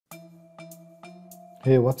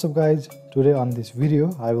Hey, what's up guys? Today on this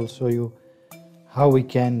video I will show you how we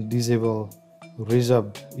can disable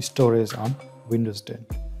reserved storage on Windows 10.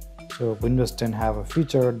 So Windows 10 have a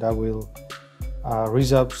feature that will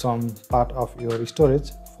reserve some part of your storage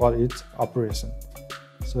for its operation.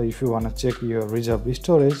 So if you want to check your reserved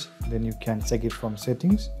storage, then you can check it from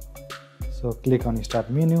settings. So click on start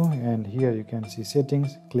menu and here you can see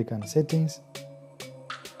settings. Click on settings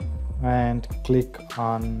and click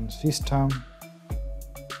on system,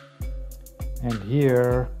 and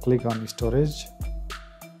here click on storage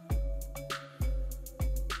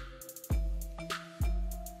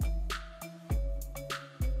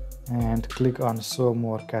and click on show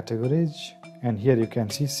more categories, and here you can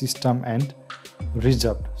see system and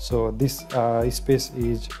reserved. So this space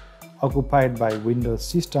is occupied by Windows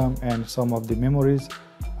system and some of the memories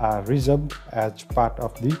are reserved as part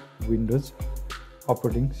of the Windows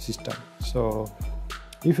operating system. So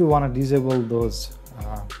if you want to disable those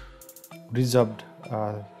reserved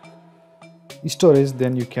storage,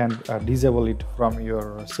 then you can disable it from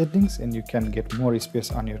your settings and you can get more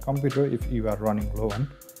space on your computer if you are running low on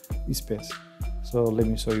space. So let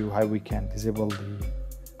me show you how we can disable the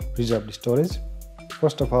reserved storage.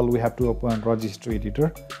 First of all, we have to open registry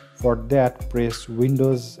editor. For that, press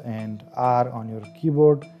Windows and R on your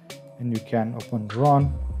keyboard and you can open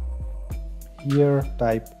run. Here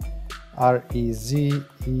type REZEDIT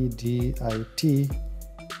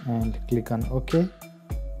and click on OK.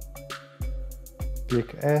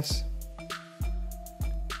 Click S,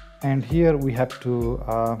 and here we have to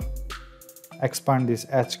expand this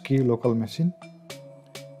H key local machine.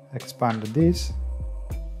 Expand this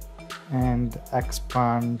and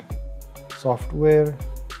expand software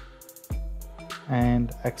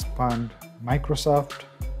and expand Microsoft,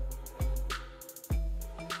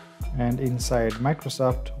 and inside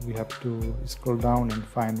Microsoft we have to scroll down and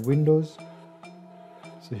find Windows.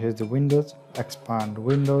 So here's the Windows. Expand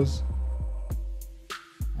Windows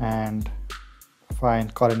and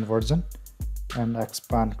find current version and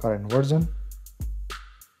expand current version.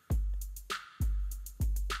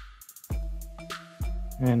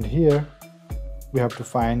 And here we have to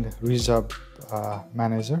find reserved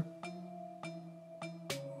manager.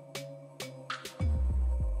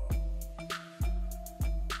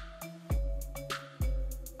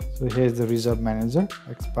 So here's the reserved manager.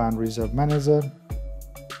 Expand reserved manager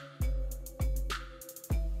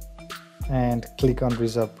and click on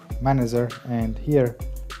reserved manager, and here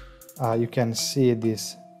you can see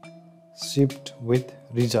this shift with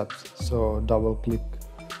reserves. So double click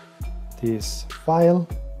this file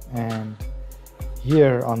and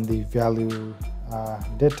here on the value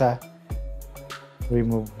data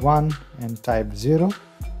remove 1 and type 0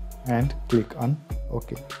 and click on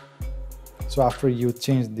OK. So after you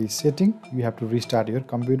change this setting, you have to restart your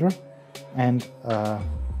computer and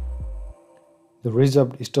the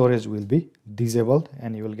reserved storage will be disabled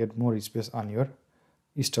and you will get more space on your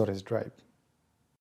storage drive.